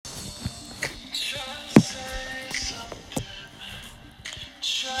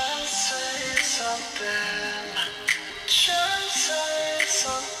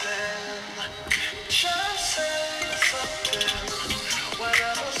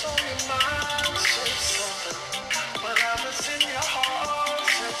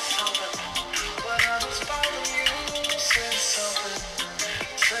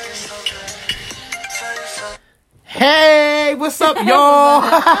Hey, what's up, y'all?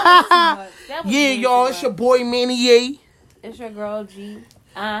 That was Yeah, way y'all, too it's your much. boy Manny Ye. It's your girl G.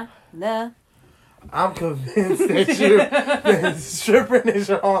 I'm convinced that stripping is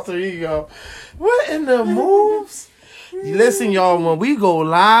your alter ego. What in the moves? Listen, y'all, when we go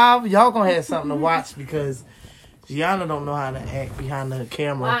live, y'all gonna have something to watch because Gianna don't know how to act behind the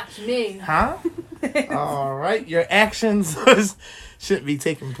camera. Watch me. Huh? All right, your actions shouldn't be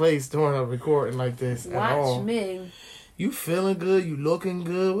taking place during a recording like this at all. Watch me. You feeling good? You looking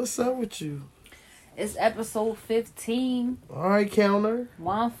good? What's up with you? It's episode 15. All right, counter.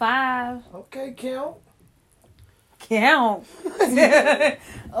 1-5. Okay, count. Count.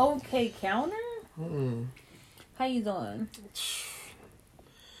 Okay, counter. How you doing?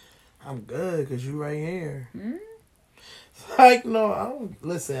 I'm good because you right here. Hmm? Like, no, I don't.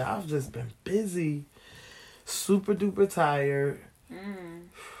 Listen, I've just been busy. Super duper tired.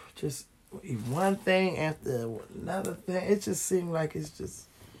 Just one thing after another thing. It just seemed like it's just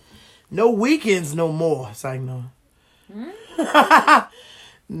no weekends no more. It's like, no.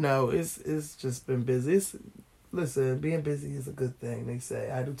 No, it's just been busy. Listen, being busy is a good thing. They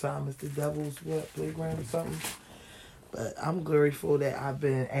say idle time is the devil's playground or something. But I'm grateful that I've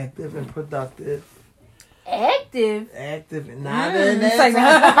been active and productive. Active. And not in that It's like,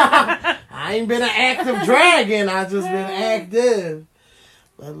 time. I ain't been an active dragon. I just been active.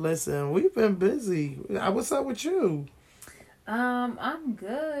 But listen, we've been busy. What's up with you? I'm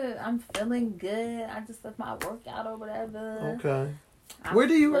good. I'm feeling good. I just left my workout or whatever. Okay. I Where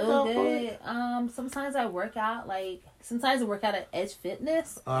do you work feel out, good. Sometimes I work out sometimes I work out at Edge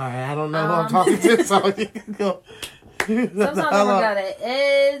Fitness. All right, I don't know who I'm talking to, so you can go. Sometimes I work out at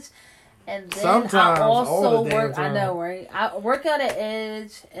Edge, and then Sometimes, I all also the damn work. I time. know, right? I work out at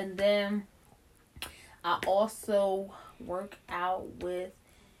Edge, and then I also work out with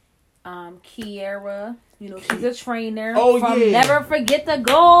Kiera. You know, she's a trainer. Oh, from yeah. Never Forget the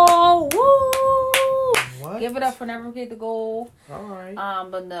Goal. Woo! What? Give it up for Never Forget the Goal. All right.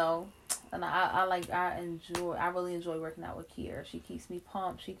 But no. And I really enjoy working out with Kiera. She keeps me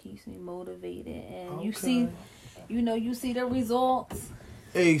pumped. She keeps me motivated. And you see the results.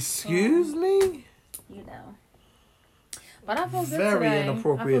 Excuse me? You know. But I feel good Very today.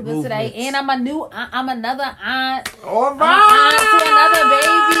 inappropriate I feel good today. movements. And I'm another aunt. All I'm an aunt to another right.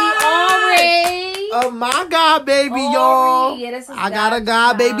 baby, Ori. My god baby, Ori. y'all. Yeah, this is I got a God's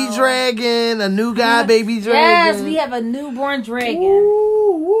god baby child. dragon. A new god baby dragon. Yes, we have a newborn dragon.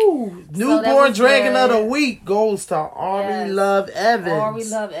 Ooh, woo. that Newborn was dragon good. of the week goes to Ari Yes. Love Evans. Ori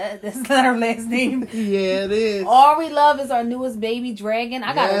Love. That's not her last name. Yeah, it is. Ori Love is our newest baby dragon.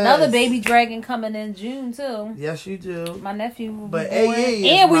 I got Yes. another baby dragon coming in June too. Yes, you do. My nephew will be But born. AE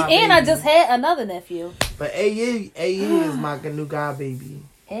is and my I baby. just had another nephew. But AE is my new god baby.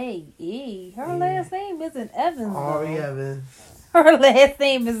 AE. Her last name isn't Evans. Ari though. Evans. Her last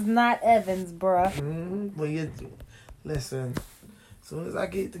name is not Evans, bruh. Well, listen. As soon as I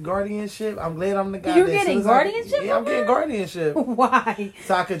get the guardianship, I'm glad I'm the guy. You're that- as getting soon as I get- guardianship Yeah, I'm on getting her? guardianship. Why?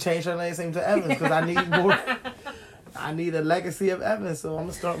 So I could change her last name to Evans because I need more. I need a legacy of Evans, so I'm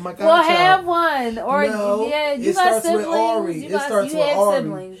gonna start my Well, godchild. have one. Or No, yeah, you it got starts siblings. with Ori. You It got starts you with have Ori.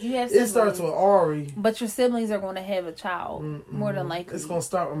 siblings. You have It siblings. starts with Ari. But your siblings are going to have a child, more than likely. It's gonna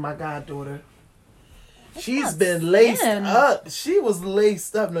start with my goddaughter. She's not been laced skin. up. She was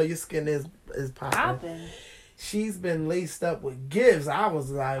laced up. No, your skin is popping. Popping. She's been laced up with gifts. I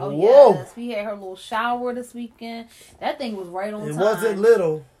was like, Oh, whoa. yes. We had her little shower this weekend. That thing was right on It time. wasn't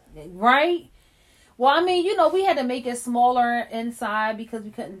little. Right? Well, I mean, we had to make it smaller inside because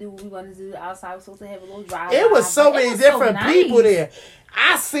we couldn't do what we wanted to do outside. We were supposed to have a little drive. It was so many different people there.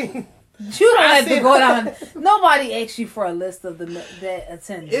 I seen. You don't I have to seen- go down. Nobody asked you for a list of that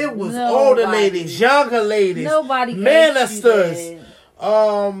attended. It was Nobody. older ladies, younger ladies, Nobody ministers. asked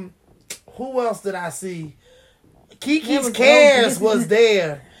you Who else did I see? There Kiki's was Cares no- was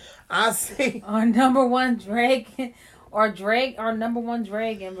there. I see. that. Our number one dragon, our number one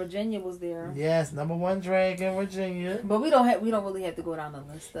dragon, Virginia was there. Yes, number one drag in Virginia. But we don't really have to go down the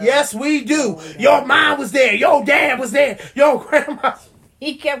list. Though. Yes, we do. No, we don't. Your mom was there. Your dad was there. Your grandma.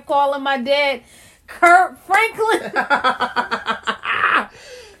 He kept calling my dad Kurt Franklin.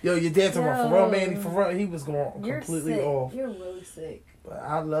 Yo, your dad talking about Yo. Pharrell Manny. Pharrell, he was going You're completely sick. off. You're really sick. But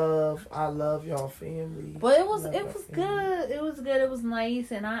I love y'all family. But it was Love y'all family. good. It was good. It was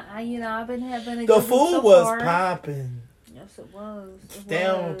nice, and I've been having a The good week food so was far. popping. Yes, it was. It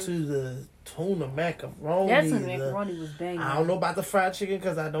Down was. to the tuna macaroni. That's when the- macaroni was banging. I don't know about the fried chicken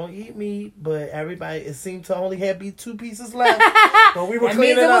because I don't eat meat, but everybody, it seemed to only have 2 pieces left. But we were That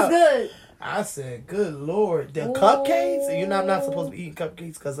means cleaning it was up. good. I said, good Lord. The Ooh. cupcakes? You know, I'm not supposed to be eating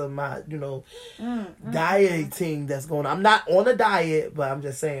cupcakes because of my, dieting that's going on. I'm not on a diet, but I'm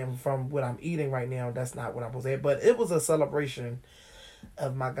just saying from what I'm eating right now, that's not what I'm supposed to eat. But it was a celebration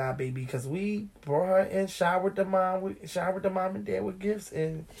of my god baby because we brought her and showered the mom and dad with gifts,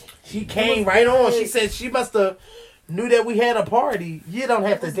 and she came right on. She said she must have knew that we had a party. You don't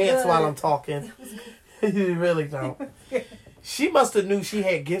have to dance while I'm talking. You really don't. She must have knew she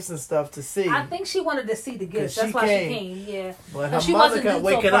had gifts and stuff to see. I think she wanted to see the gifts. That's why she came. Yeah. But her mother kept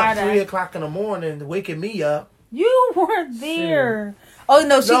waking up 3 o'clock in the morning, waking me up. You weren't there. Sure. Oh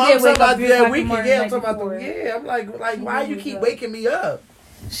no, she did wake up. I'm talking about I'm like, why you keep waking me up?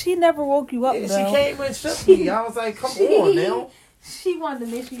 She never woke you up. Yeah, she came and shook me. I was like, come on now. She wanted to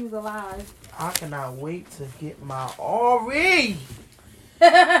make sure you was alive. I cannot wait to get my Ori. So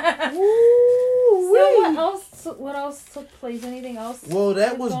what else took place? Anything else? Well,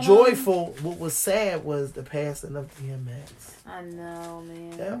 that was joyful. What was sad was the passing of DMX. I know,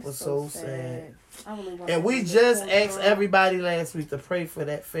 man. That was so sad. I really and we just asked everybody last week to pray for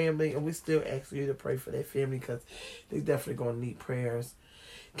that family, and we still ask you to pray for that family because they definitely gonna need prayers.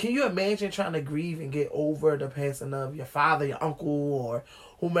 Can you imagine trying to grieve and get over the passing of your father, your uncle, or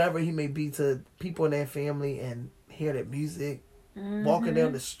whomever he may be to people in that family and hear that music? Walking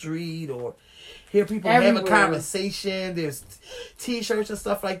down the street or hear people having a conversation. There's T-shirts and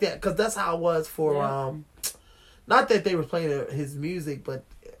stuff like that because that's how it was for not that they were playing his music, but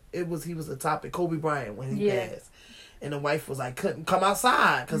he was a topic. Kobe Bryant when he passed, and the wife was like couldn't come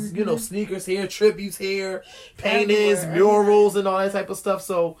outside because sneakers here, tributes here, paintings, murals, and all that type of stuff.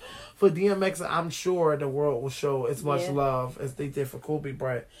 So for DMX, I'm sure the world will show as much love as they did for Kobe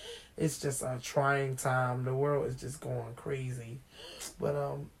Bryant. It's just a trying time. The world is just going crazy. But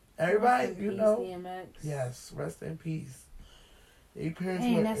everybody, DMX. Yes, rest in peace. That's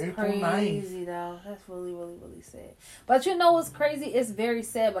crazy though. That's really, really, really sad. But you know what's crazy? It's very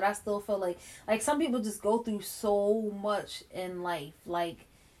sad, but I still feel like some people just go through so much in life. Like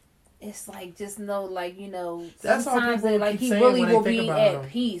it's like just know, like that's sometimes he really will be at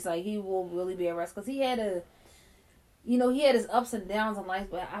peace. Like he will really be at rest because he had he had his ups and downs in life,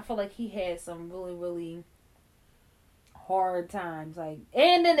 but I feel like he had some really, really hard times. Like,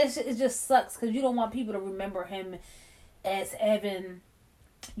 and then it just sucks because you don't want people to remember him as having,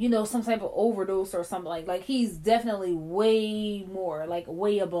 some type of overdose or something like he's definitely way more, like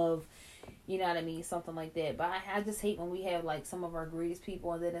way above, you know what I mean, something like that. But I just hate when we have like some of our greatest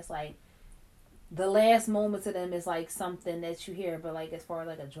people and then it's like the last moments of them is like something that you hear, but like as far as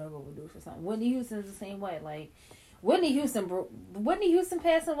like a drug overdose or something. Whitney Houston's the same way, like. Whitney Houston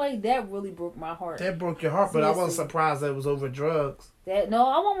passing away, that really broke my heart. That broke your heart, but I wasn't surprised that it was over drugs. I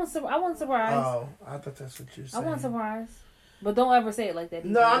wasn't surprised. Oh, I thought that's what you said. I wasn't surprised. But don't ever say it like that.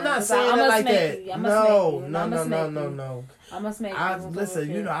 No, I'm not saying it like that. No. I'm gonna smack you.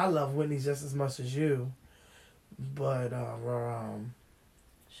 Listen, I love Whitney just as much as you. But,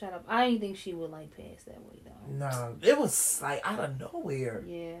 shut up. I didn't think she would, pass that way, though. No, it was, out of nowhere.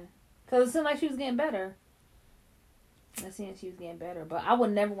 Yeah. Because it seemed like she was getting better. She was getting better, but I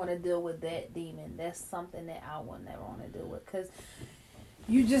would never want to deal with that demon. That's something that I would never want to deal with because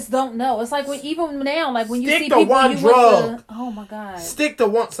you just don't know. It's like even now, like when you see people, one drug. Oh my god! Stick to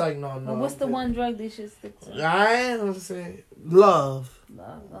one. Like no. What's the one drug they should stick to? I don't say love.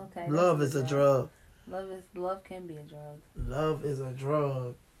 Love, okay. Love is a drug. Love can be a drug. Love is a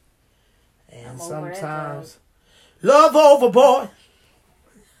drug, and sometimes love overboard.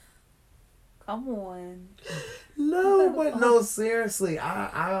 Come on. No, but no, seriously,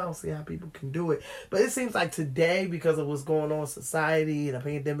 I don't see how people can do it. But it seems like today, because of what's going on in society and a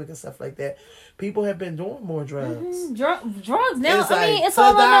pandemic and stuff like that, people have been doing more drugs. Drugs now. It's all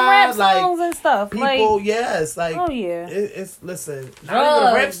on the rap songs and stuff. People, yes, oh yeah. It's listen, not even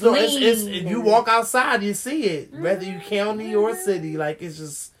a rap song. It's you walk outside, you see it, whether you county or city. It's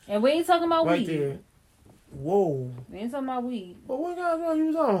just. And we ain't talking about right weed. There. Whoa. We ain't talking about weed. But what kind of drug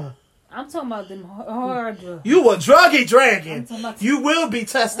you talking about? I'm talking about them hard drugs. You a druggy dragon. You will be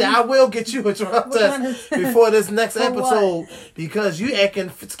tested. I will get you a drug test before this next episode because you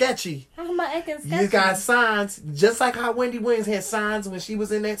acting sketchy. How am I acting sketchy? You got signs, just like how Wendy Williams had signs when she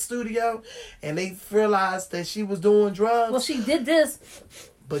was in that studio and they realized that she was doing drugs. Well, she did this.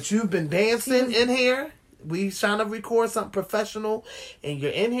 But you've been dancing in here. We trying to record something professional, and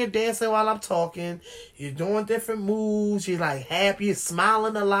you're in here dancing while I'm talking. You're doing different moves. You're happy, you're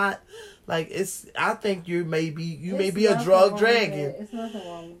smiling a lot. I think you may be a drug dragon. It's nothing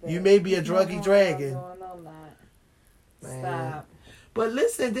wrong with that. You may be a druggy dragon. No, I'm not. Stop. But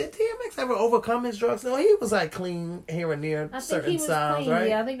listen, did DMX ever overcome his drugs? No, he was like clean here and there, certain sounds, right?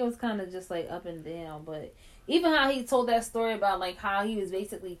 Yeah, I think it was kind of just like up and down. But even how he told that story about like how he was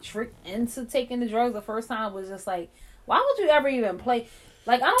basically tricked into taking the drugs the first time was just like, why would you ever even play?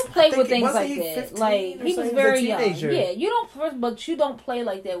 Like, I don't play with things like that. Like, he was very young. Yeah, but you don't play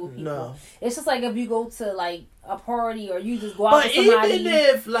like that with people. No. It's just like if you go to like a party or you just go out with somebody. But even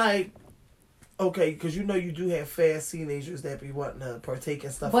if like, okay, because you know you do have fast teenagers that be wanting to partake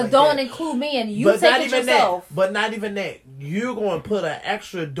in stuff. But don't include me and you take it yourself. But not even that. You're going to put an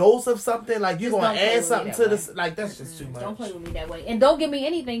extra dose of something. Like you're going to add something to this. Like that's just too much. Don't play with me that way. And don't give me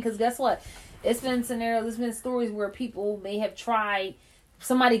anything because guess what? It's been scenarios. It's been stories where people may have tried.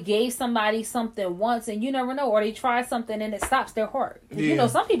 Somebody gave somebody something once and you never know, or they try something and it stops their heart. You know,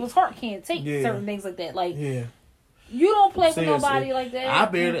 some people's heart can't take certain things like that. Like, you don't play with nobody like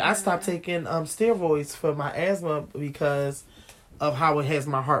that. I stopped taking steroids for my asthma because of how it has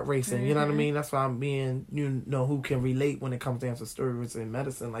my heart racing. You know what I mean? That's why I'm being, you know, who can relate when it comes down to steroids and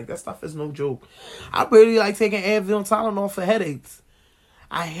medicine. Like, that stuff is no joke. I barely like taking Advil and Tylenol for headaches.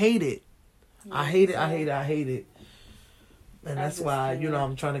 I hate it. I hate it. And that's why, you know,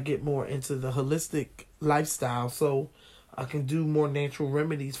 I'm trying to get more into the holistic lifestyle so I can do more natural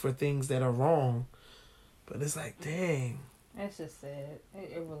remedies for things that are wrong. But it's like, dang. That's just sad.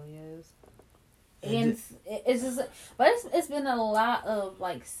 It really is. And it's just, but it's been a lot of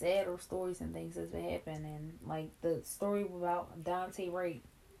like sadder stories and things that's been happening. Like the story about Dante Wright.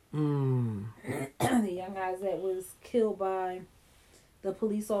 The young guys that was killed by the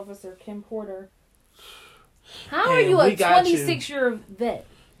police officer Kim Porter. How are you a 26-year vet?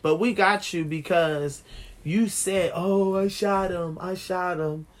 But we got you because you said, oh, I shot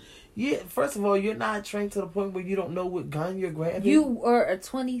him. Yeah, first of all, you're not trained to the point where you don't know what gun you're grabbing. You are a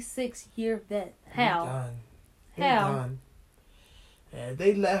 26-year vet. How? How? And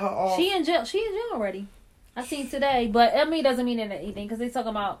they let her off. She in jail already. I seen today. But I mean, it doesn't mean anything because they talking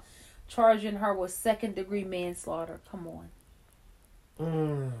about charging her with second-degree manslaughter. Come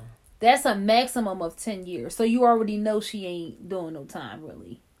on. That's a maximum of 10 years. So you already know she ain't doing no time,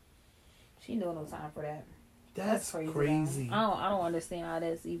 really. She ain't doing no time for that. That's crazy. I don't understand how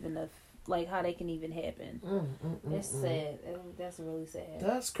that's even how they can even happen. It's sad. That's really sad.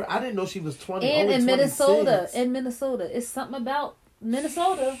 That's crazy. I didn't know she was 20. And in Minnesota, it's something about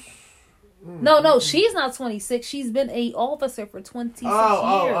Minnesota. No, she's not 26. She's been an officer for 26 years.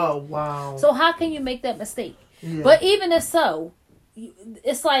 Oh, wow. So how can you make that mistake? Yeah. But even if so,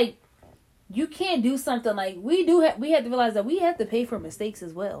 it's like, you can't do something like we have to realize that we have to pay for mistakes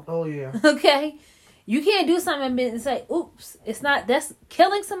as well. Oh yeah. Okay. You can't do something and say, "Oops." That's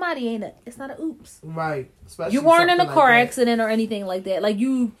killing somebody. It's not a oops. Right. Especially you weren't in a car accident or anything like that. Like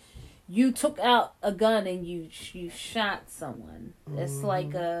you took out a gun and you shot someone. It's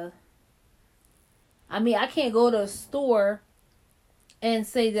like I mean, I can't go to a store and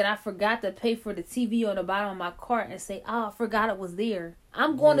say that I forgot to pay for the TV on the bottom of my cart and say, "Oh, I forgot it was there."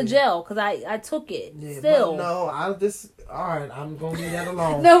 I'm going to jail because I took it. Yeah, still. But no, all right, I'm going to leave that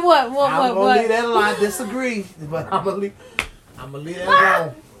alone. No, what? I'm going to leave that alone. I disagree, but I'm going to leave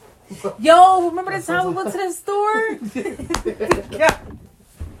that alone. Yo, remember the time we went to the store?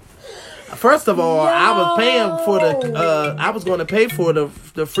 First of all, I was paying for I was going to pay for the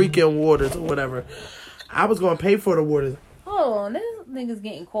freaking waters or whatever. I was going to pay for the waters. Hold on, this nigga's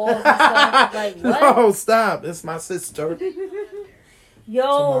getting calls and stuff. Like, what? No, stop. It's my sister.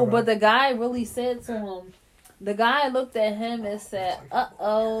 Yo, but the guy really said to him, the guy looked at him and said,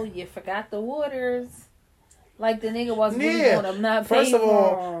 "Uh-oh, you forgot the waters." Like the nigga wasn't really going to not pay for them. First of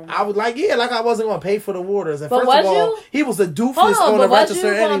all, I was like, like I wasn't going to pay for the waters. And first of all, he was a doofus on the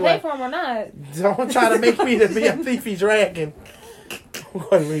register anyway. Was you going to pay for him or not? Don't try to make me to be a thiefy dragon.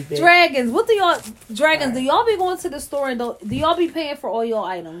 Dragons, do y'all be going to the store and do y'all be paying for all your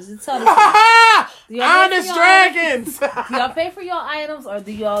items? Tell me. Honest dragons. Do y'all pay for your items or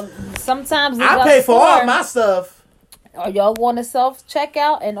do y'all sometimes I pay for all my stuff. Are y'all going to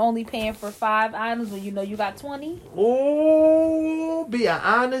self-checkout and only paying for 5 items when you know you got 20? Oh, be an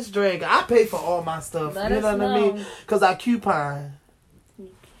honest dragon. I pay for all my stuff. You know what I mean? Because I coupon.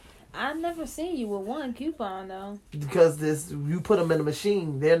 I've never seen you with one coupon though. Because you put them in a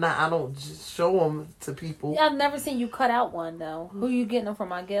machine. They're not. I don't just show them to people. Yeah, I've never seen you cut out one though. Who you getting them from,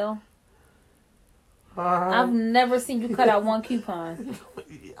 Miguel? I've never seen you cut out one coupon.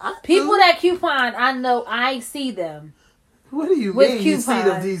 People that coupon, I know. I see them. What do you mean? Coupons. You see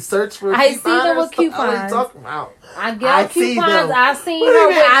them? Do you search for? I see them with coupons. What are you talking about? I get coupons. I seen her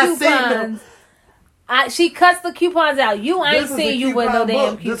with coupons. She cuts the coupons out. You ain't seen you with no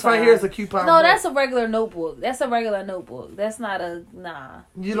damn coupon. This right here is a coupon. No, that's a regular notebook. That's a regular notebook. That's not a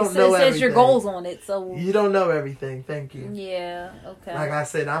You don't know everything. It says your goals on it, so you don't know everything. Thank you. Yeah. Okay. Like I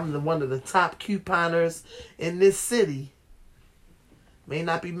said, I'm one of the top couponers in this city. May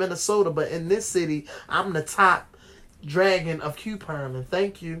not be Minnesota, but in this city, I'm the top dragon of couponing.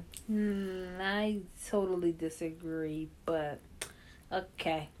 Thank you. I totally disagree, but.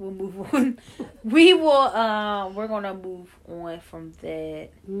 Okay, we'll move on. We're gonna move on from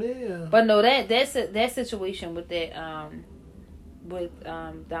that. Yeah. But no, that situation with that with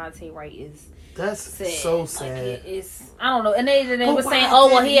Dante Wright is that's sad. So sad. Like it's I don't know, and they were saying, oh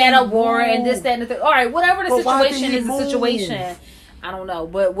well, he had a warrant and this, that, and the third. All right, whatever the situation is, the situation. I don't know,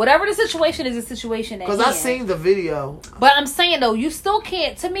 but whatever the situation is, the situation. Because I seen the video. But I'm saying though, you still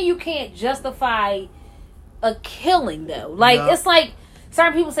can't. To me, you can't justify a killing though. Like it's like.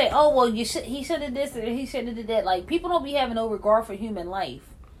 Certain people say, "Oh, well, he should have this or he should have did that." Like people don't be having no regard for human life.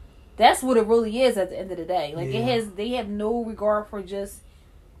 That's what it really is at the end of the day. Like they have no regard for just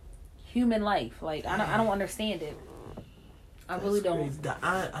human life. Like I don't understand it. I really don't. Crazy. The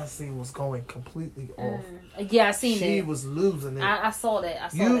I seen was going completely off. Yeah, I seen it. She was losing it. I saw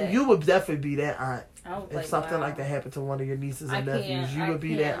that. You would definitely be that aunt. If something wow. like that happened to one of your nieces and nephews, you would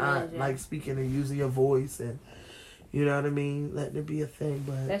be that aunt, like speaking and using your voice and. You know what I mean? Letting it be a thing,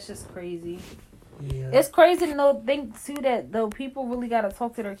 but that's just crazy. Yeah, it's crazy to think too that though people really got to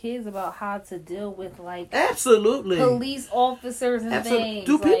talk to their kids about how to deal with like absolutely police officers and things.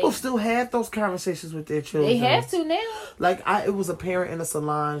 Do people still have those conversations with their children? They have to now. Like it was a parent in a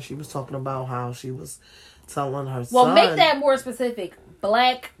salon. She was talking about how she was telling her son. Well, make that more specific.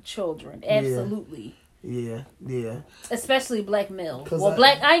 Black children, absolutely. Yeah. Especially black males. Well,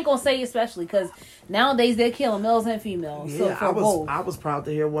 I ain't gonna say especially because nowadays they're killing males and females. Yeah, so I was proud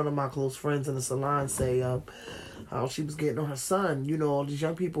to hear one of my close friends in the salon say how she was getting on her son. You know, all these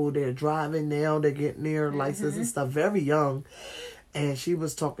young people, they're driving now, they're getting their license and stuff very young. And she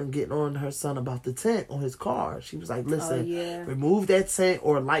was getting on her son about the tint on his car. She was like, listen, remove that tint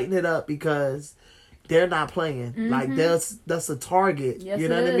or lighten it up because... They're not playing. Like that's a target. Yes, you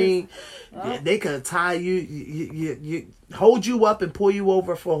know what I mean? Oh. They could tie you, hold you up and pull you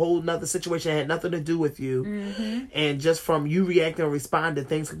over for a whole nother situation that had nothing to do with you. And just from you reacting and responding,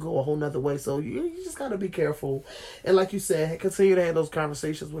 things could go a whole nother way. So you just gotta be careful. And like you said, continue to have those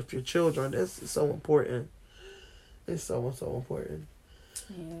conversations with your children. That's so important. It's so important.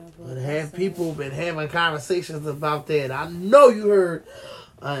 Yeah, but have people been having conversations about that? I know you heard.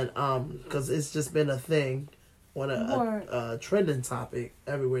 And because it's just been a thing on a trending topic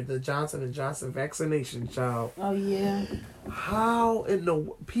everywhere, the Johnson & Johnson vaccination, child. Oh yeah. How in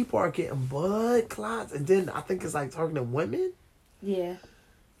the people are getting blood clots, and then I think it's like targeting women. Yeah.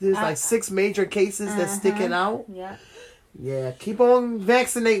 There's like 6 major cases that's sticking out. Yeah. Yeah, keep on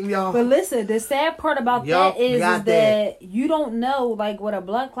vaccinating, y'all. But listen, the sad part about that is that you don't know, like with a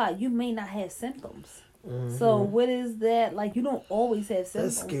blood clot, you may not have symptoms. So what is that? Like you don't always have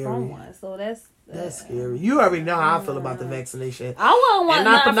symptoms from one. So that's scary. You already know how I feel about the vaccination. I wouldn't want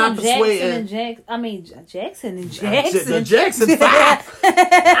not from Jackson and Jackson. Jackson 5.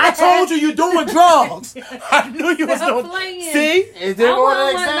 I told you you're doing drugs. I knew you was doing. See, is there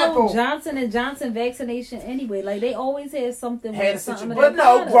one example? No Johnson & Johnson vaccination anyway. Like they always had something. But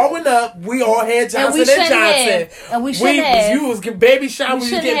no, growing up, we all had Johnson & Johnson. And we should have. You was baby shower. We was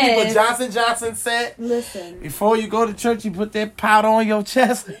getting people Johnson set. Listen, before you go to church, you put that powder on your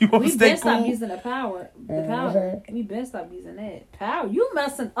chest. You want to stay cool. Stop using the powder. We been stop using that power. You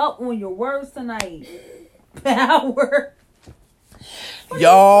messing up on your words tonight. Power.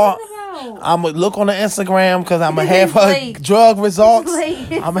 Y'all, I'm gonna look on the Instagram because I'm gonna have her drug results.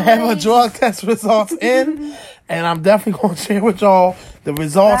 I'm gonna have her drug test results in, and I'm definitely gonna share with y'all the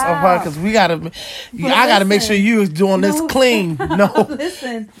results of her because I gotta make sure you is doing this clean. No,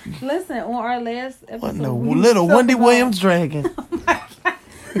 listen. On our last episode, what the little Wendy Williams dragon. Oh my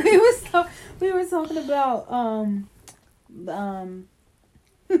God. We were talking about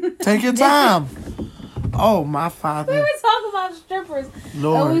Take your time. Oh my father. We were talking about strippers.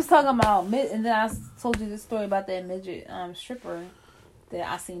 Lord. And we was talking about and then I told you the story about that midget stripper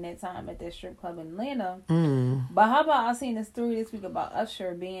that I seen that time at that strip club in Atlanta. But how about I seen a story this week about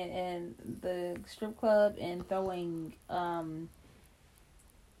Usher being in the strip club and throwing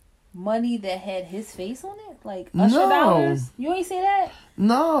money that had his face on it, like Usher dollars. You ain't see that?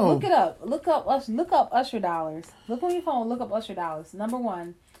 No. Look it up. Look up Usher dollars. Look on your phone. Look up Usher dollars. Number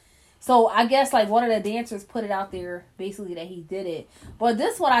one, So I guess like one of the dancers put it out there basically that he did it. But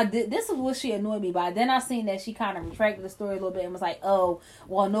this is what she annoyed me by. Then I seen that she kind of retracted the story a little bit and was like, oh,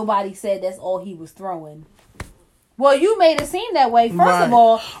 well, nobody said that's all he was throwing. Well, you made it seem that way. First of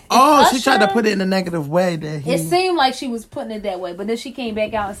all, she tried to put it in a negative way. It seemed like she was putting it that way. But then she came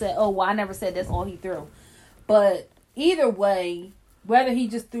back out and said, oh, well, I never said that's all he threw. But either way, whether he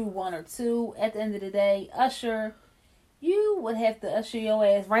just threw one or two, at the end of the day, Usher... You would have to usher your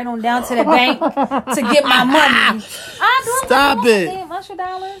ass right on down to the bank to get my money. Stop it! Damn Usher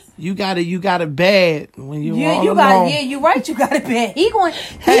dollars. You got it bad when you all alone. You right. You got it bad. He would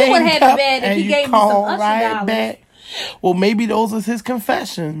have it bad if he gave me some Usher dollars. Back. Well, maybe those are his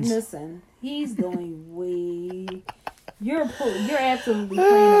confessions. Listen, he's doing way. You're absolutely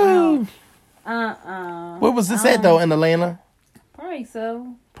playing around. Where was this at though? In Atlanta? Probably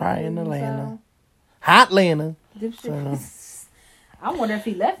so. Probably in Atlanta. Hot Atlanta. I wonder if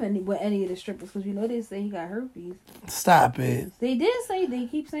he left with any of the strippers because they say he got herpes. Stop it. They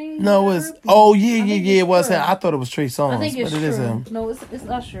keep saying. No, it's herpes. Oh yeah, it was him. I thought it was Trey Songz. I think it's true. It is him. No, it's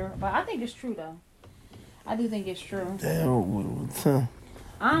Usher, but I think it's true though. I do think it's true. Damn.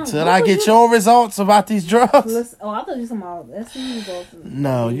 Until I get your results about these drugs. I thought you were talking about STD results.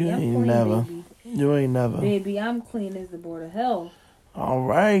 No, you ain't never. Baby. You ain't never. Baby, I'm clean as the board of health. All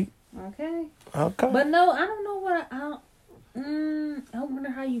right. Okay. Okay. But no, I don't know what I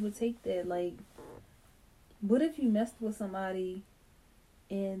wonder how you would take that. Like, what if you messed with somebody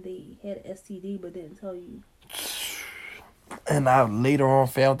and they had STD but didn't tell you? And I later on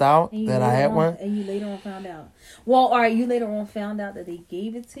found out that I had one. And you later on found out. Well, all right, you later on found out that they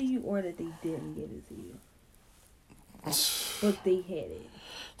gave it to you or that they didn't give it to you. But they had it.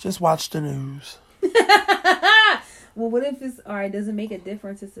 Just watch the news. Well, what if it's all right? Does it make a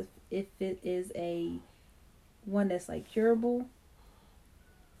difference if it is a one that's like curable?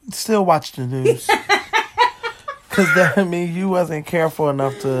 Still watch the news, because that means you wasn't careful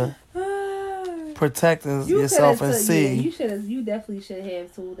enough to protect yourself and see. Yeah, you definitely should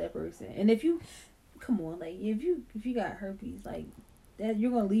have told that person. And if you come on, like if you got herpes, like that,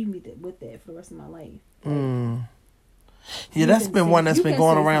 you're gonna leave me with that for the rest of my life. Like, yeah, that's been one that's been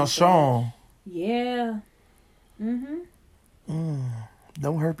going around strong. Yeah.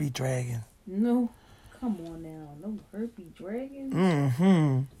 No herpes dragon. No, come on now, no herpes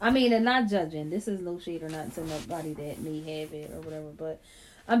dragon. I mean, and not judging. This is no shade or not to nobody that may have it or whatever. But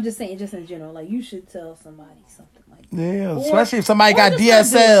I'm just saying, just in general, like you should tell somebody something like that. Yeah, especially if somebody got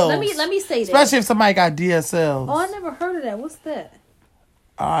DSLs. Let me say that. Especially if somebody got DSLs. Oh, I never heard of that. What's that?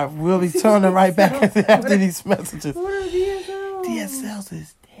 All right, we'll be turning right back after these messages. What are DSLs? DSLs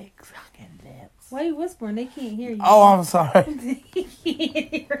is dick sucking lips. Why are you whispering? They can't hear you. Oh, I'm sorry. They can't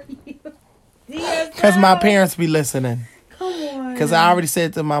hear you. Because my parents be listening. Come on. Because I already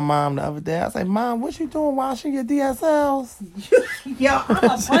said to my mom the other day, I was like, Mom, what you doing washing your DSLs? Yo, I'm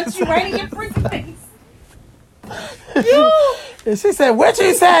going to punch you right in your freaking face. And she said, what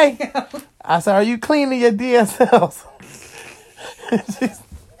you say? I said, are you cleaning your DSLs? I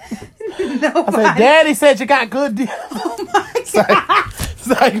said, Daddy said you got good DSLs. Oh my God. It's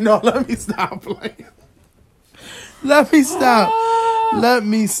like, no, let me stop playing. Let me stop. Let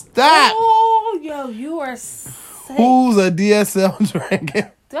me stop. Oh, yo, you are sick. Who's a DSL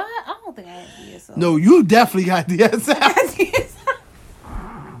dragon? I don't think I have DSL. No, you definitely got DSL.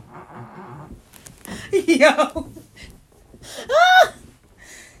 Yo.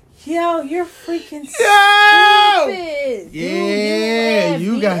 Yo, you're freaking stupid. Yeah,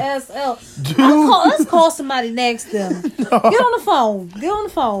 you got DSL. Let's call somebody next to them. No. Get on the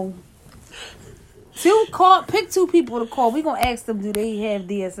phone. Pick two people to call. We gonna ask them, do they have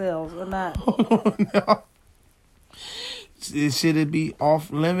DSLs or not? Oh, no. Should it be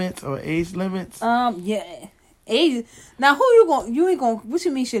off limits or age limits? Yeah, age. Now, you ain't gonna. What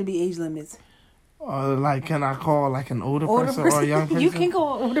you mean? Should it be age limits? Like, can I call like an older person or a young person? You can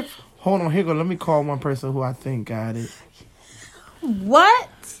call older. Hold on, here go. Let me call one person who I think got it. What?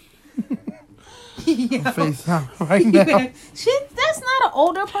 FaceTime right now. That's not an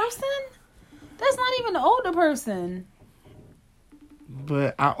older person. That's not even an older person.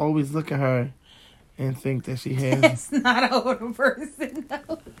 But I always look at her and think that she has. That's not an older person,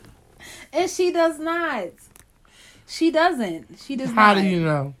 no. And she does not. She doesn't. She does not. How do you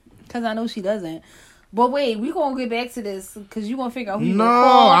know? Because I know she doesn't. But wait, we going to get back to this because you're going to figure out who you're going to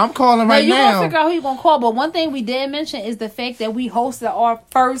call. No, I'm calling right now. You're going to figure out who you're going to call. But one thing we did mention is the fact that we hosted our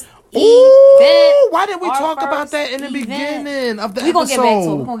first event. Why didn't we talk about that in the beginning of the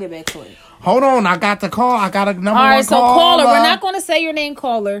episode? We're going to get back to it. Hold on, I got the call. I got a number one call. All right, so caller. We're not going to say your name,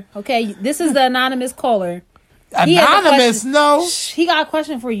 caller. Okay, this is the anonymous caller. Anonymous, no. He got a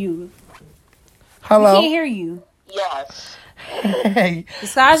question for you. Hello. We can't hear you. Yes. Hey.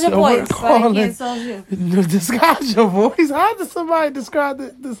 Disguise your voice. Disguise your voice. How does somebody describe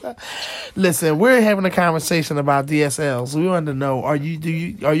this? Listen, we're having a conversation about DSLs. We want to know: are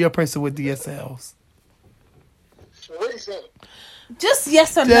you a person with DSLs? What is it? Just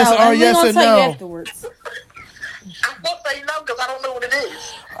yes or yes no. Or yes we're or tell no. you afterwards. I'm gonna say no because I don't know what it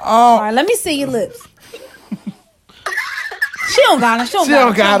is. Oh. All right, let me see your lips. She don't got it. She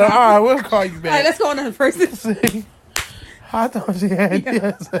don't got it. All right, we'll call you back. All right, let's go on to the person. I thought she had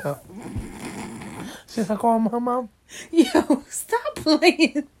DSL. Should I call my mom? Yo, stop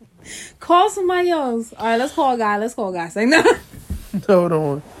playing. Call somebody else. All right, let's call a guy. Say no.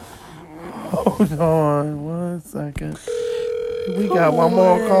 Hold on 1 second. We got one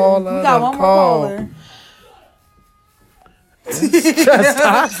more caller. We got one more caller.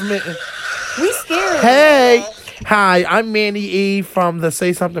 Chastisement. We scared. Hey. Hi, I'm Manny E from the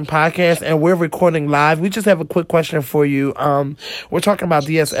Say Something podcast, and we're recording live. We just have a quick question for you. We're talking about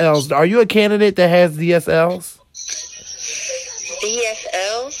DSLs. Are you a candidate that has DSLs?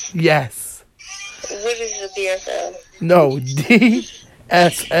 DSLs? Yes. What is a DSL? No,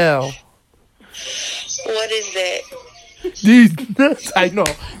 DSL. What is that? These nuts, I know.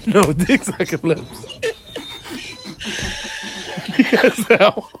 No, dick sucking lips.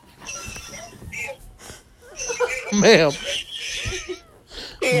 DSL. Ma'am.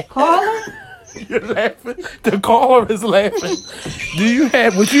 Caller? You're laughing. The caller is laughing.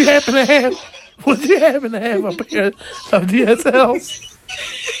 Would you happen to have a pair of DSLs?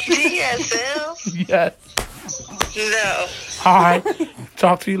 DSL? Yes. No. All right.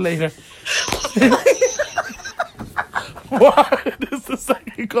 Talk to you later. What? This is the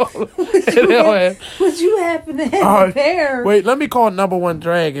second caller. Would you happen to have a pair? Wait, let me call number one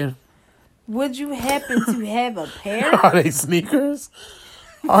dragon. Would you happen to have a pair? Are they sneakers?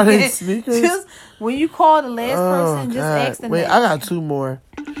 Are they sneakers? Just when you call the last person, just ask them. Wait, I got two more.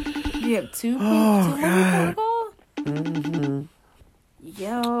 You have two more people to call? Mm-hmm.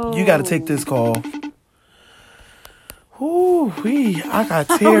 Yo. You got to take this call. Ooh, I got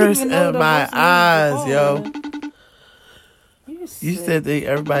tears in my eyes, yo. You said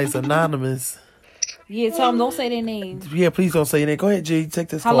everybody's anonymous. Yeah, tell them don't say their name. Yeah, please don't say your name. Go ahead, G. Take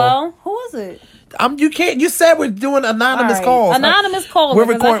this call. Hello? Who is it? You can't. You said we're doing anonymous calls. Anonymous calls. We're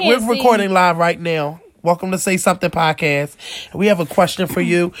recording live right now. Welcome to Say Something podcast. We have a question for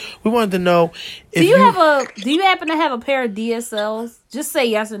you. We wanted to know if do you happen to have a pair of DSLs? Just say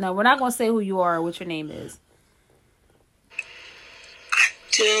yes or no. We're not going to say who you are or what your name is.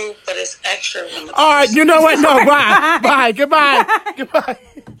 Do, but it's extra. All right, you know what? No, bye. Goodbye.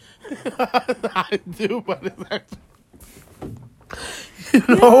 I do, but it's extra. You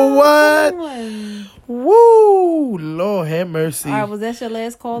know what? Woo! Lord have mercy. All right, was that your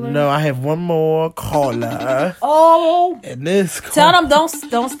last caller? No, I have one more caller. Oh! And this tell them don't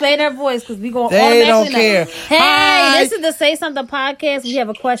spay their voice because we going to automatically don't care. Hey, Hi. This is the Say Something podcast. We have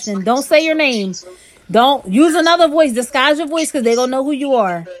a question. Don't say your name. Don't use another voice. Disguise your voice because they don't know who you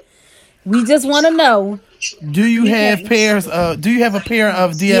are. We just want to know. Do you have a pair of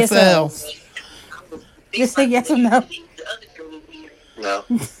DSLs? Just say yes or no. No.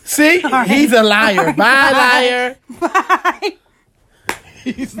 See? Right. He's a liar. Bye, liar. Bye.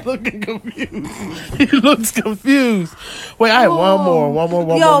 He's looking confused. He looks confused. Wait, I have one more. Come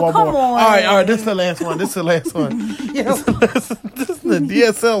on. All right. This is the last one. This is the the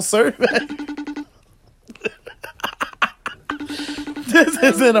DSL survey. This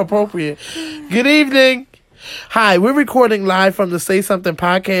is inappropriate. Good evening. Hi, we're recording live from the Say Something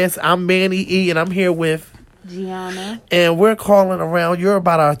podcast. I'm Manny E, and I'm here with Gianna. And we're calling around. You're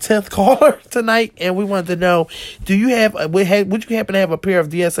about our 10th caller tonight, and we wanted to know: would you happen to have a pair of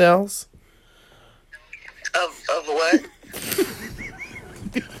DSLs? Of what?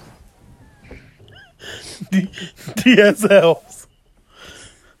 DSLs.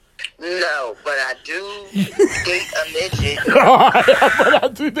 No, but I do date a midget. But I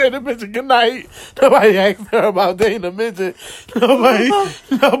do date a midget. Good night. Nobody asked her about dating a midget. But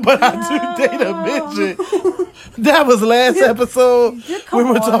I do date a midget. That was last episode. We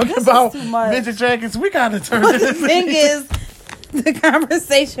were talking about midget jackets. We gotta turn this. The thing is, the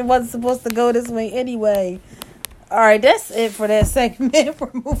conversation wasn't supposed to go this way anyway. All right, that's it for that segment.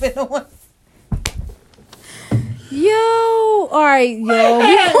 We're moving on. Yo, all right, yo.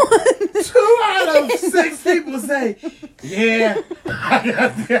 Hey, 2 out of 6 people say, yeah, I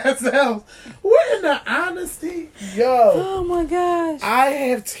got DSLs. What in the honesty? Yo. Oh my gosh. I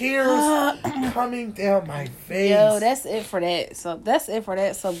have tears coming down my face. Yo, that's it for that. So that's it for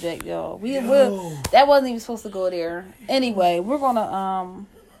that subject, yo. That wasn't even supposed to go there. Anyway, we're gonna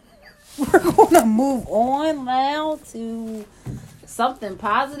move on now to something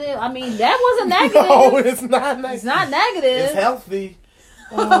positive. I mean, that wasn't negative. No, it's not negative. It's not negative. It's healthy.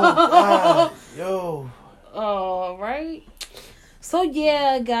 Oh, God. Yo. Oh, right. So,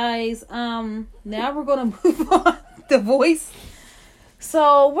 yeah, guys. Now we're going to move on. The Voice.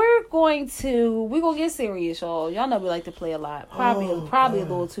 So, we're going to get serious, y'all. Y'all know we like to play a lot. Probably a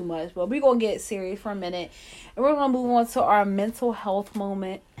little too much. But we're going to get serious for a minute. And we're going to move on to our mental health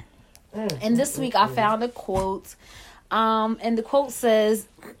moment. And this week, I found a quote. And the quote says,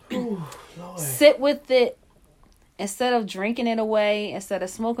 sit with it instead of drinking it away, instead of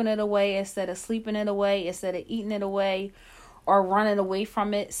smoking it away, instead of sleeping it away, instead of eating it away or running away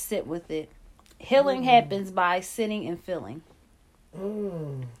from it, sit with it. Healing happens by sitting and feeling.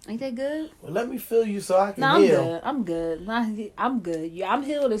 Ain't that good? Well, let me feel you so I can heal. I'm good. I'm good. Yeah, I'm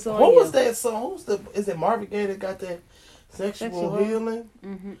healed. So what was that song? Is it Marvin Gaye that got that sexual healing?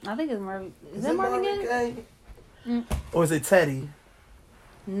 Mm-hmm. I think it's Marvin. Is that Marvin Gaye? Or is it Teddy?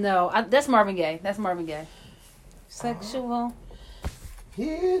 No, that's Marvin Gaye. That's Marvin Gaye. Sexual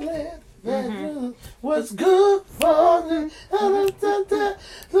healing. What's good for you?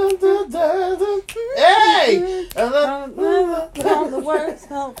 Hey! The words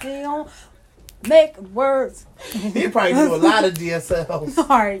help me on. Make words. He probably do a lot of DSLs. All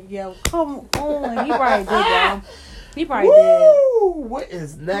right, yo, come on. He probably did that. He probably did. What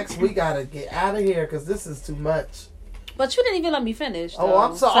is next? We gotta get out of here because this is too much. But you didn't even let me finish. Oh,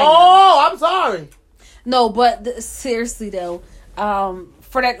 I'm sorry. Oh, I'm sorry. No, but seriously though,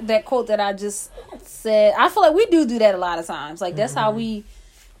 for that quote that I just said, I feel like we do that a lot of times. Like that's how we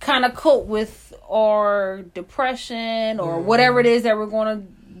kind of cope with our depression or whatever it is that we're going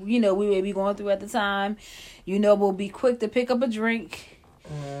to, we may be going through at the time. We'll be quick to pick up a drink.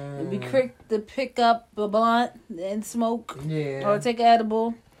 And be quick to pick up a blunt and smoke. Yeah. Or take an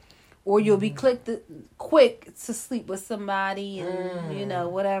edible. Or you'll be quick to sleep with somebody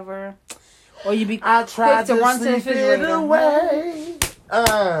and, whatever. Or you'll be quick to run to the refrigerator. Away.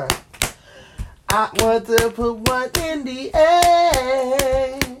 I want to put one in the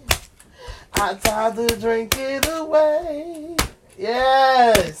air. I tried to drink it away.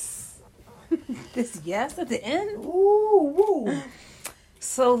 Yes. This yes at the end? Ooh.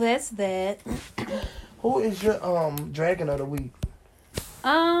 So that's that. Who is your dragon of the week?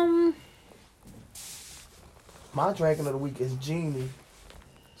 My dragon of the week is Jeannie.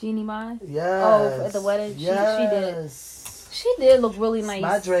 Jeannie Mai? Yes. Oh, at the wedding? Yes. She did look really nice.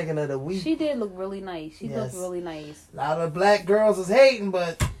 My dragon of the week. She did look really nice. She looked really nice. A lot of black girls is hating,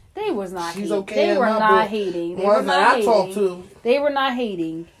 but they was not hating. Okay, they were not hating. They were not hating. I talked to. They were not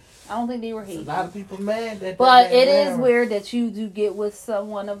hating. I don't think they were hating. A lot of people mad that. But it is weird that you do get with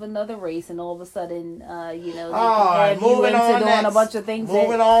someone of another race, and all of a sudden, they can have you into doing a bunch of things.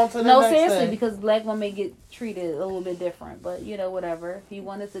 Moving on to the next seriously, thing. because black women get treated a little bit different. But whatever. If you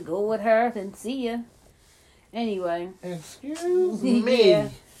wanted to go with her, then see ya. Anyway. Excuse me.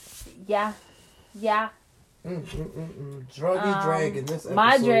 Yeah. Druggy dragon. This episode.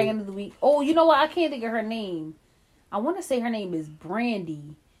 My dragon of the week. Oh, you know what? I can't think of her name. I want to say her name is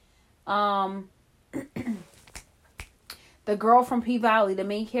Brandy. The girl from P-Valley, the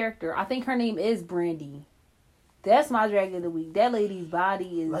main character. I think her name is Brandy. That's my dragon of the week. That lady's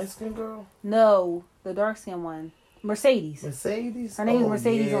body is... Light skin girl? No, the dark skin one. Mercedes. Her name is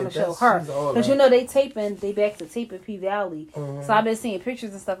Mercedes on the show. Her. Because they back to taping P-Valley. So I've been seeing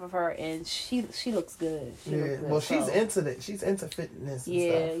pictures and stuff of her, and she looks good. She looks good. Well, she's into that. She's into fitness and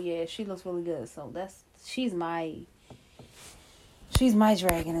stuff. Yeah, she looks really good. So she's my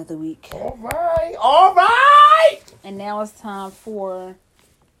dragon of the week. All right. And now it's time for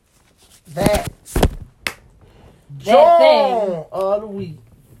that thing of the week.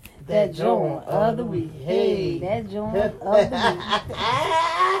 That joint of the week. Hey, that joint of the week.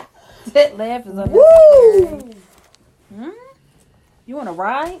 That laugh is unnecessary. You want to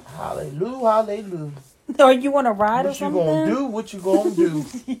ride? Hallelujah. Or you want to ride or something? What you gonna do?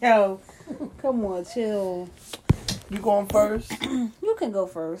 Yo, come on, chill. You going first? You can go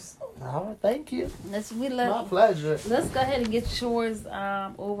first. All right, thank you. My pleasure. Let's go ahead and get yours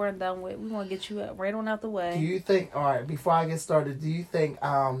over and done with. We're going to get you right on out the way. Do you think, all right, before I get started, do you think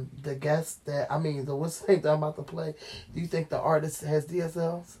the guest what's the thing that I'm about to play, do you think the artist has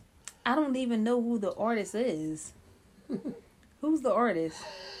DSLs? I don't even know who the artist is. Who's the artist?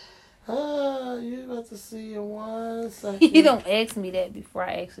 You about to see in 1 second. You don't ask me that before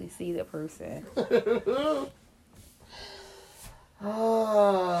I actually see the person.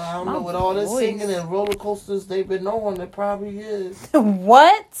 I don't know. With all this singing and roller coasters they've been on, it probably is.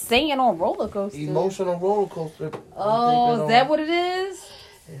 What? Singing on roller coasters? Emotional roller coaster. Oh, is that what it is?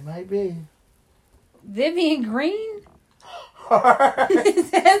 It might be. Vivian Green?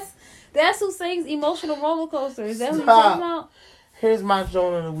 That's who sings Emotional Roller Coaster. Is that who you're talking about? Here's my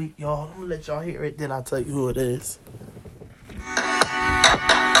joint of the week, y'all. I'm going to let y'all hear it, then I'll tell you who it is.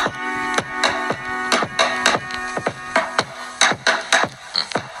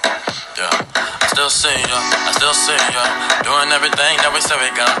 Still see ya, I still see ya. Doing everything that we said we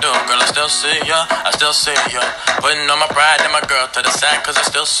gonna do. Girl, I still see ya, I still see ya. Putting on my pride and my girl to the side, cause I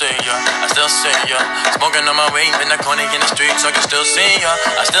still see ya, I still see ya. Smoking on my weed in the corner in the street, so I can still see ya,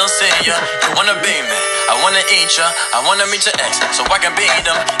 I still see ya. You wanna be me, I wanna eat ya. I wanna meet your ex, so I can be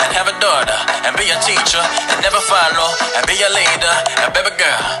them. And have a daughter, and be a teacher. And never follow, and be a leader. And baby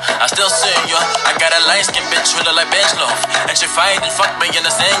girl, I still see ya. I got a light-skinned bitch who look like bench loaf. And she fight and fuck me in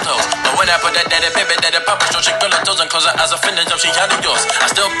the same clothes. But when I put that daddy, baby, daddy, papa, show she girl her toes and close her eyes, offended, so she out of yours. I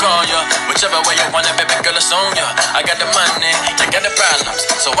still call ya, whichever way you want it, baby girl, it's on ya. I got the money, I got the problems,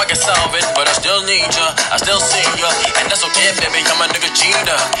 so I can solve it, but I still need ya, I still see ya, and that's okay, baby, I'm a nigga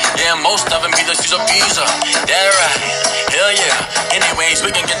cheater. Yeah, most of them either she's a geezer. That right, hell yeah. Anyways,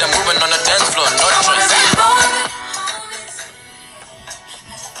 we can get them moving on the dance floor, no trust.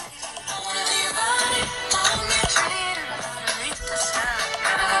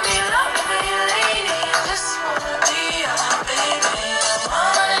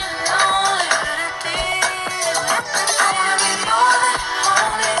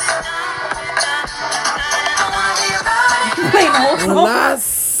 When I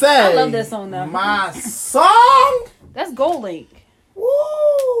say I love that song though. My song? That's Gold Link.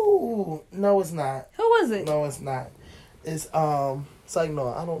 Woo! No, it's not. Who is it? No, it's not. It's like no,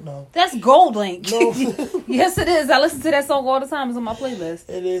 I don't know. That's Gold Link. No. Yes, it is. I listen to that song all the time. It's on my playlist.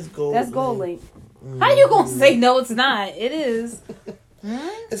 It is Gold. That's Gold Link. How you gonna say no? It's not. It is.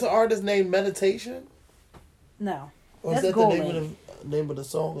 It's an artist named Meditation. No, Or that's is that Gold the name of the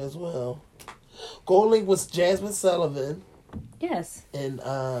song as well? Gold Link was Jasmine Sullivan. Yes. And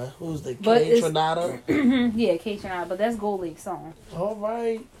who's the Kay Trinata? Yeah, Kay Trinata. But that's Gold Link song. All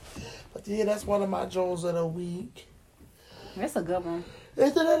right. But yeah, that's one of my Jones of the week. That's a good one.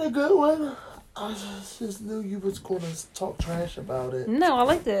 Isn't that a good one? I just knew you was going to talk trash about it. No, I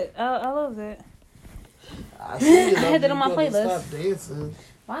liked it. I loved it. I see it. I had it on my playlist. Stop dancing.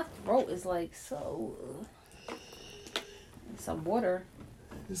 My throat is like so. Some water.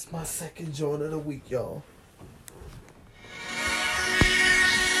 This is my second joint of the week, y'all.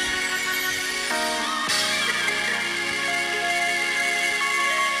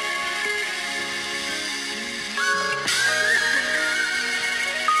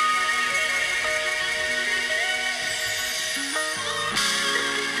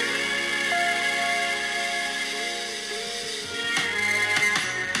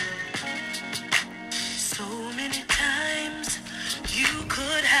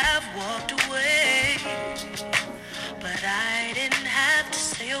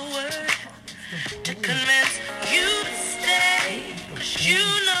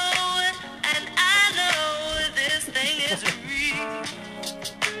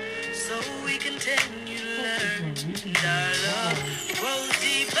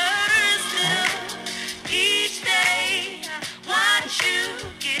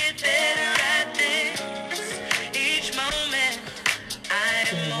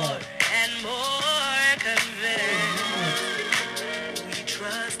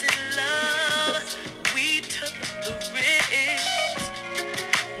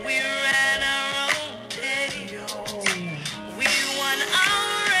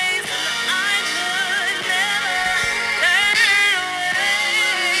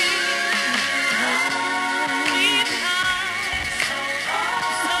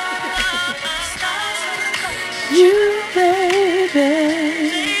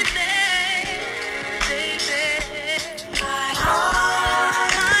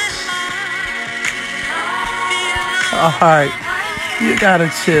 Alright, you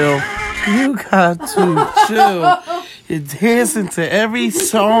gotta chill. You got to chill. You're dancing to every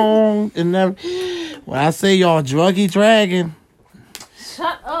song and every. When I say y'all druggy dragging.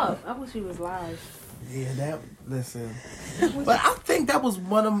 Shut up. I wish he was live. Yeah, listen. But I think that was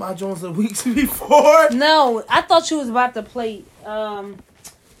one of my Jones of the weeks before. No, I thought you was about to play.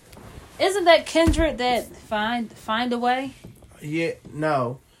 Isn't that Kendrick that Find a Way? Yeah,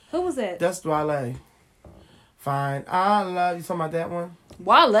 no. Who was that? That's Dwale. Fine. I love you. Talking about that one?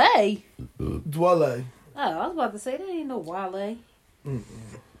 Wale. Dwale. Oh, I was about to say, that ain't no Wale. Mm-mm.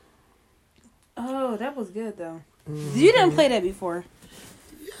 Oh, that was good, though. Mm-hmm. You didn't play that before.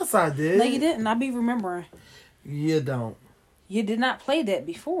 Yes, I did. No, you didn't. I be remembering. You don't. You did not play that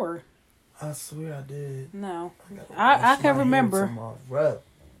before. I swear I did. No. I can remember.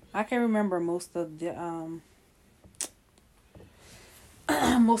 I can remember most of the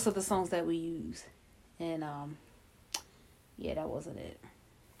most of the songs that we use. And yeah, that wasn't it.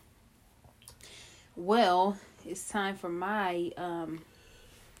 Well, it's time for my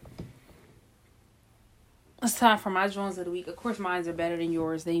joints of the week. Of course, mine are better than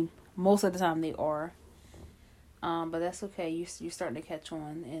yours. Most of the time they are. But that's okay. You're starting to catch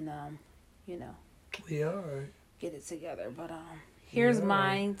on, and you know, we are get it together. But here's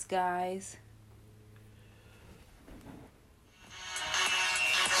mine, guys.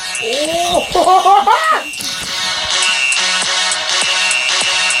 Y'all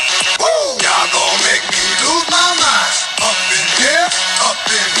gon' make me lose my mind. Up in here, up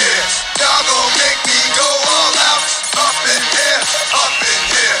in here. Y'all gon' make me go all out. Up in here, up in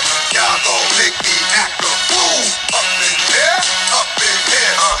here. Y'all gon' make me act a fool. Up in here, up in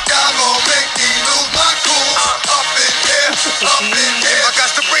here. Y'all gon' make me lose my cool. Up in here, up in here. I got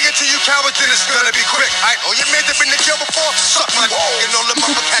to bring it to you cowards and it's gonna be quick. I know you made it in the jail before. Suck my d*** and all the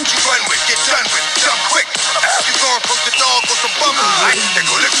mother cat you run with. Get done with, jump quick. You gon' poke the dog with some bum. Right, they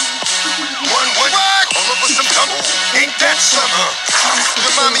go lick. One, all over some dump. Ain't that summer?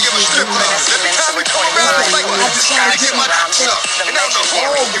 Remind me of a strip club. Every time we come around, it's like, I just gotta get my stuff. And I don't know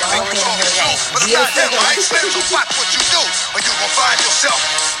who you think you're talking to, but it's not him, right? So watch what you do, or you gon' find yourself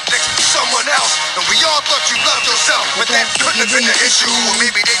next to someone else. And we all thought you loved yourself, but that couldn't have been the issue. Or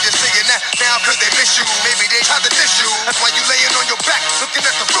maybe they just saying that now cause they miss you. Maybe they tried to diss you. That's why you laying on your back, looking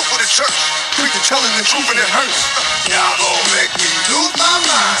at the roof of the church. Preacher telling the truth and it hurts. Y'all gon' make me lose my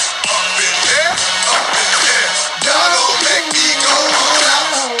mind. Up in here, up in here. Y'all gon' make me go all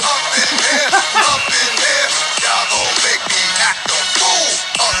out. Up in here, up in here. Y'all gon' make me act a fool.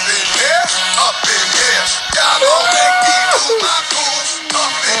 Up in here, up in here. Y'all gon' make me lose my cool.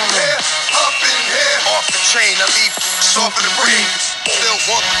 Up in here, up in here. Off the chain, I leave soft in the brain. Still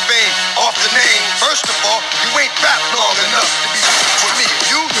want the fame, off the name. First of all, you ain't rap long enough to be with me.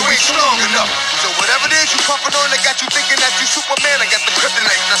 You ain't strong enough. So whatever it is you puffin' on, that got you thinking that you Superman. I got the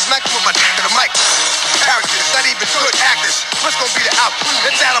kryptonite. Now smack you with my dick in the mic. Characters, not even good actors. What's gonna be the outcome?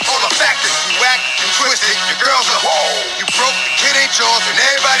 Let's add up all the factors. You act, you twisted, your girls are you broke, the kid ain't yours, and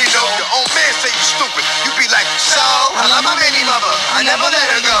everybody know. Your own man say you stupid. You be like, so I love my baby mother. I never let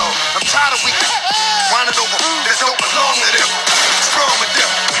her go. I'm tired of weak whining over that don't belong to them. What's wrong with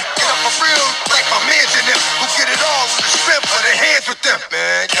them? Get up for real, like my mans in them, who get it all with the strength of their hands with them.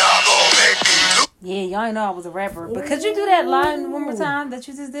 Man, y'all gon' make me lose. Yeah, y'all ain't know I was a rapper. But could you do that line one more time that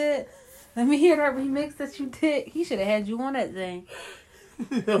you just did? Let me hear that remix that you did. He should have had you on that thing.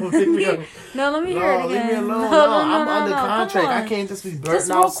 No, let me hear it again. Leave me alone. No, I'm under contract. I can't just be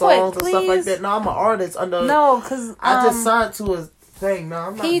blurting out songs and stuff like that. No, I'm an artist under. No, because I just signed to a thing. No,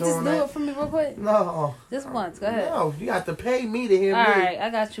 I'm not doing that. Can you just do it for me real quick? No. Just once. Go ahead. No, you got to pay me to hear me. All right, I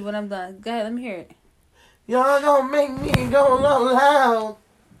got you when I'm done. Go ahead, let me hear it. Y'all gonna make me go loud.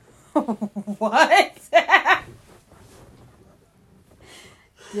 What?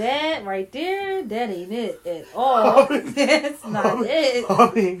 That right there, that ain't it at all. That's not it.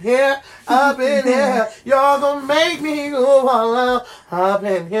 Up in here, up in here. Y'all gonna make me go all out. Up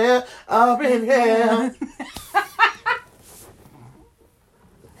in here, up in here.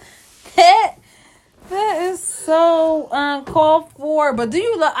 That is so uncalled for. But do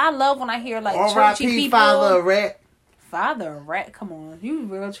you love? I love when I hear like churchy people. Father of Rap. Father of Rap. Come on, you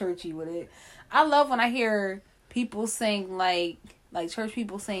real churchy with it. I love when I hear people sing like church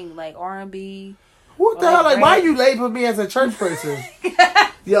people sing like R&B. What the hell? Like, why you label me as a church person?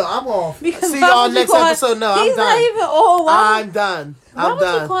 Yo, I'm off. See y'all next episode. No, I'm done. He's not even old. I'm done. Why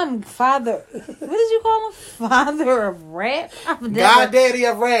would you call him Father? What did you call him? Father of Rap? God Daddy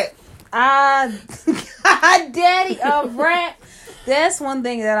of Rap. God Daddy of Rap. That's one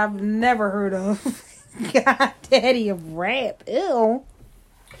thing that I've never heard of. God Daddy of Rap. Ew.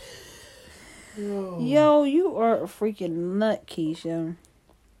 Yo, you are a freaking nut, Keisha.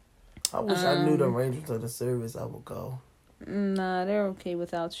 I wish I knew the arrangements of the service. I would go. Nah, they're okay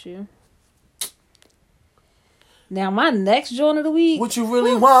without you. Now, my next joint of the week. What you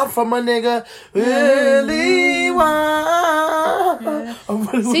really want from a nigga? Really want. Yeah.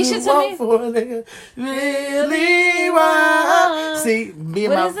 See shit to me? For a nigga. Really want. See, me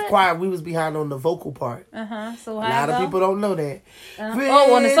and my choir, we was behind on the vocal part. So a lot of people don't know that.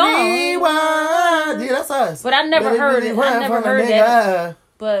 On the song. Yeah, that's us. But I never heard it. I never heard that.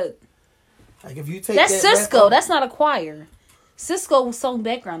 But like if you take that's Cisco. That's not a choir. Cisco was sung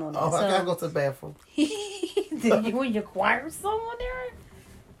background on that. Oh, I gotta go to the bathroom. Did you and your choir sung on there?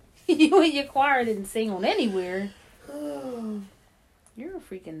 You and your choir didn't sing on anywhere. You're a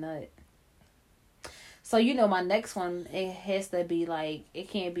freaking nut. So, you know, my next one, it has to be like, it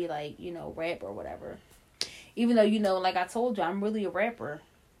can't be like, you know, rap or whatever. Even though, you know, like I told you, I'm really a rapper.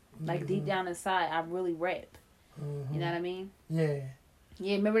 Like, deep down inside, I really rap. You know what I mean? Yeah.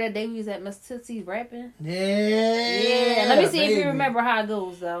 Yeah, remember that day we was at Miss Tootsie's rapping? Yeah. Let me see if you remember how it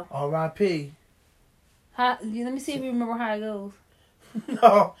goes, though. R.I.P. Let me see if you remember how it goes.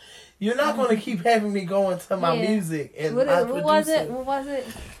 No, you're not going to keep having me go into my music. And what was it?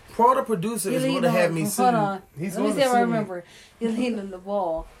 Pro the producer is going to have me soon. Hold on. Let me see if I remember. You lean on the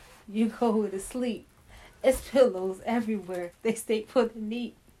wall. You go to sleep. It's pillows everywhere. They stay put in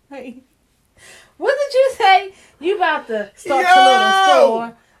neat. Like, what did you say? You about to start your little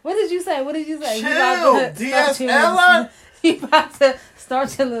store. What did you say? Chill, You about to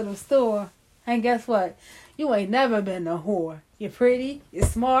start your little store. And guess what? You ain't never been a whore. You're pretty, you're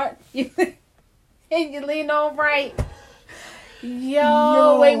smart, and you lean on right.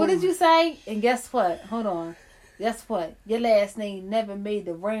 Yo, wait, what did you say? And guess what? Hold on. Guess what? Your last name never made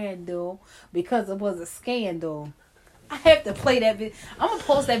the Randall because it was a scandal. I have to play that video. I'm going to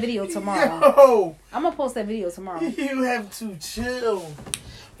post that video tomorrow. I'm going to post that video tomorrow. You have to chill.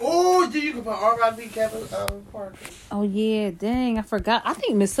 Oh, you can put R.I.P. Kevin Parker. Oh, yeah. Dang, I forgot. I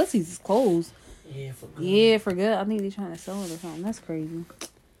think Miss Susie's is closed. Yeah, for good. Yeah, for good. I think they're trying to sell it or something. That's crazy.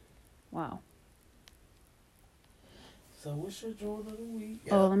 Wow. So what's your joy of the week?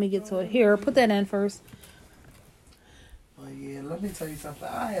 Oh, let me get to it. Here, put that in first. Oh, yeah, let me tell you something.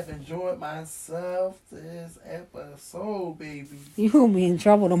 I have enjoyed myself this episode, baby. You gonna be in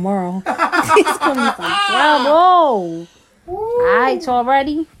trouble tomorrow. It's gonna be some trouble. All right, y'all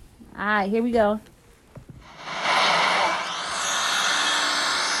ready? All right, here we go.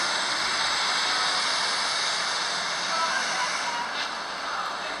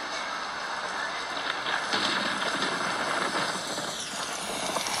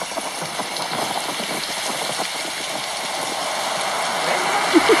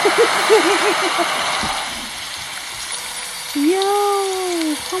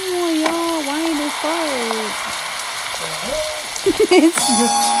 Yo, come on, y'all. Why ain't it start? It's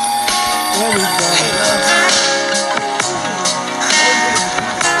just... There we go.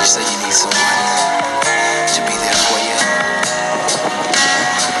 You say you need someone to be there for you,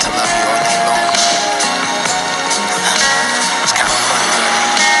 to love you all day long. It's kind of funny, but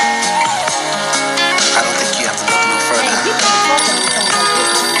I don't think you have to look no further,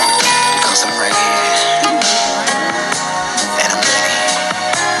 because I'm right here, and I'm ready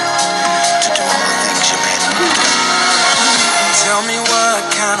to do all the things you're meant to do. Tell me what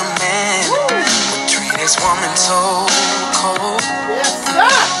kind of man would treat his woman so cold. Yes, sir.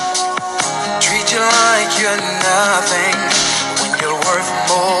 Treat you like you're nothing when you're worth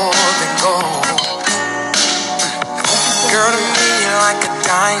more than gold. Girl, to me you're like a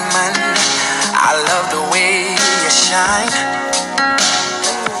diamond. I love the way you shine.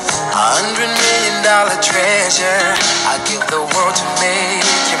 $100 million treasure. I'd give the world to make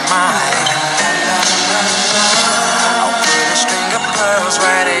you mine. I'll put a string of pearls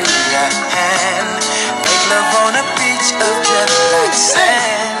right in your hand. Make love on a beach of jet black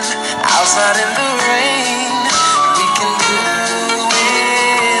sand. Outside in the rain, we can do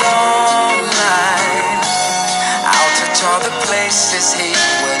it all night. I'll touch all the places he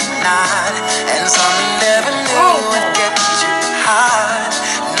would not, and some he never knew would get you hot.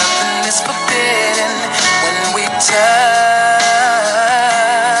 Nothing is forbidden when we touch.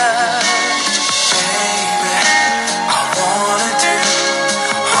 Baby, I wanna do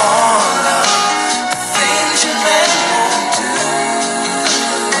all of the things you meant won't do.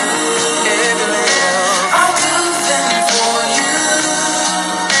 Every little, I'll do them for you.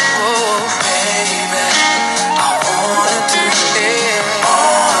 Oh, baby, I wanna do it.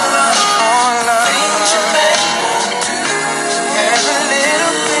 All of the things you meant won't do. Every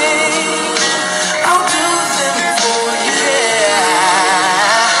little thing, I'll do them for you. Yeah.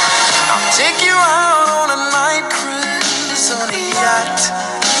 I'll take you out on a night cruise on a yacht.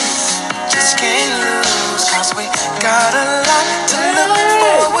 Just can't lose, 'cause we got a lot to look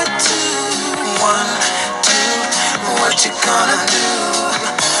forward to. 1, 2, what you gonna do?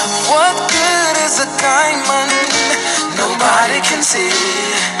 What good is a diamond nobody can see?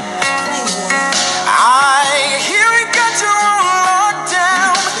 I hear we got you on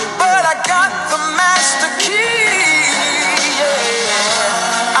lockdown, but I got the master key.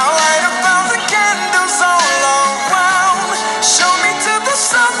 Yeah. I'll light up all the candles.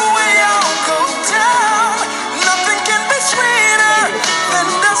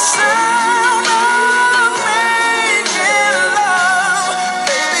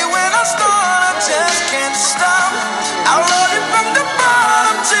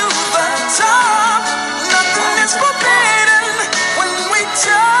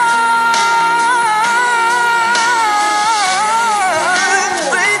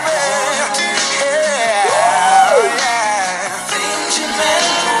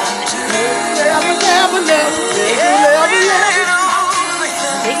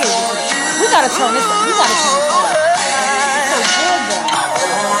 turn this. We gotta turn this off. It's so good though.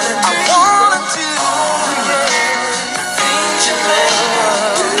 I wanna do things you love.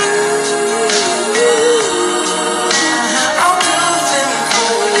 I'll do things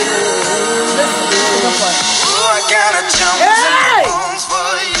for you. Oh, I got a jump bones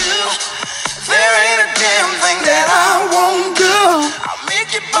for you. There ain't a damn thing that I won't do. I'll make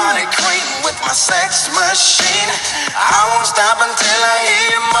your body cream with my sex machine. I won't stop until I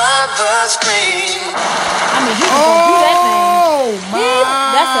hear your mother scream. I mean, he can go do that thing.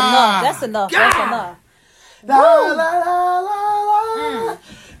 That's enough. That's enough. God. That's enough. La, la, la, la, la.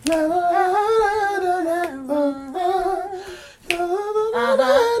 La, la, la,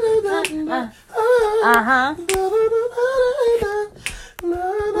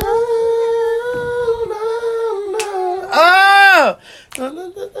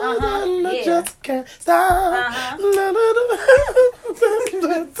 Yeah. Just can't stop.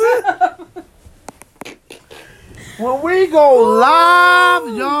 When we go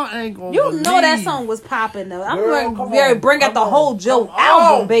live, y'all ain't gonna. You know that believe. song was popping though. I'm Girl, going to bring out the whole Joe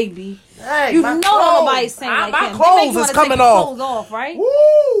album, baby. Hey, You my know clothes- nobody sing like my him. clothes They make you is wanna coming take your off. clothes off, right?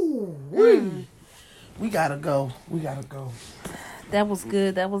 Woo! We gotta go. We gotta go. That was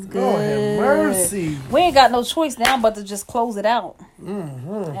good. That was good. Lord have mercy. We ain't got no choice now but to just close it out.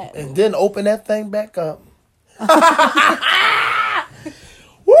 And then open that thing back up.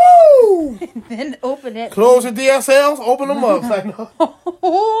 Woo! Then open it. Close your DSLs, open them up. Like, no.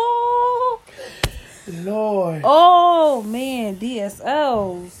 Oh, Lord. oh man,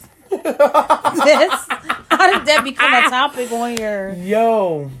 DSLs. How did that become a topic on your?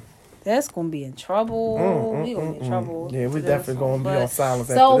 Yo. That's gonna be in trouble. We gonna be in trouble. Yeah, we for definitely this gonna one, be but- on silence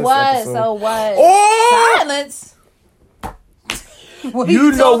So after this what? episode. So what? Oh! Silence. What are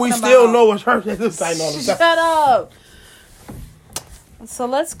You know we talking still about? know what's hurting this time all the Shut time. up. So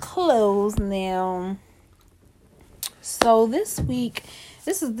let's close now. So this week,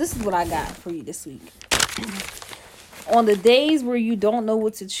 this is what I got for you this week. On the days where you don't know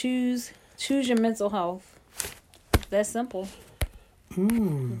what to choose your mental health. That's simple.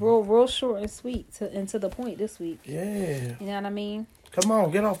 Real short and sweet and to the point this week. Yeah. You know what I mean? Come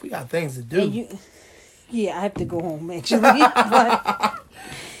on, get off. We got things to do. And yeah, I have to go home actually. But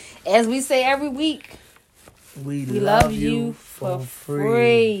as we say every week, we love you for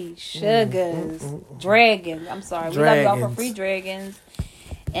free. Sugars. Dragons. I'm sorry. We love y'all for free, dragons.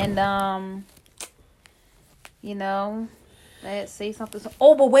 And you know, let's say something.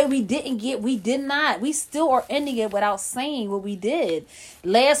 Oh, but wait, we did not. We still are ending it without saying what we did.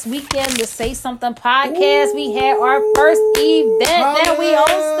 Last weekend, the Say Something podcast, we had our first event that we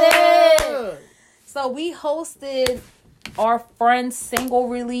hosted. So we hosted our friend's single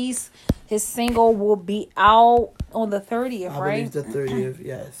release. His single will be out on the 30th, right? I believe the 30th,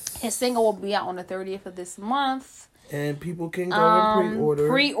 yes. His single will be out on the 30th of this month. And people can go and pre-order.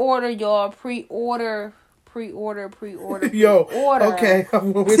 Pre-order, y'all. Pre-order. Yo, okay.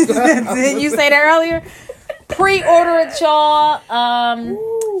 Did you say that earlier? Pre-order it, y'all.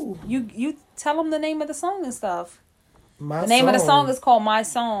 You tell them the name of the song and stuff. The name of the song is called My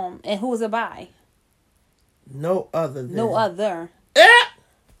Song. And who is it by? No other.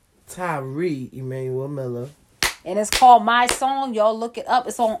 Tyree Emmanuel Miller. And it's called My Song. Y'all look it up.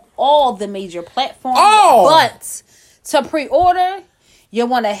 It's on all the major platforms. Oh! But to pre-order, you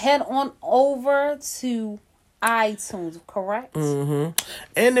want to head on over to iTunes, correct? Mm-hmm.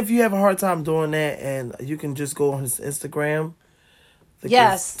 And if you have a hard time doing that, and you can just go on his Instagram.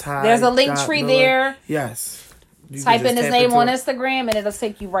 Yes. There's a link tree there. Yes. Type in his name on Instagram and it'll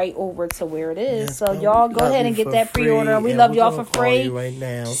take you right over to where it is. Yes, so y'all go ahead and get that pre-order. We love y'all for free. Right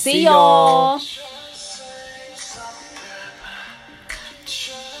now. See y'all.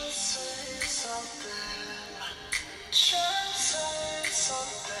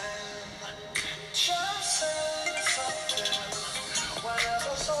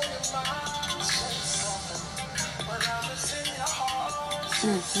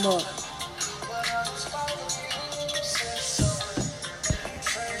 Look.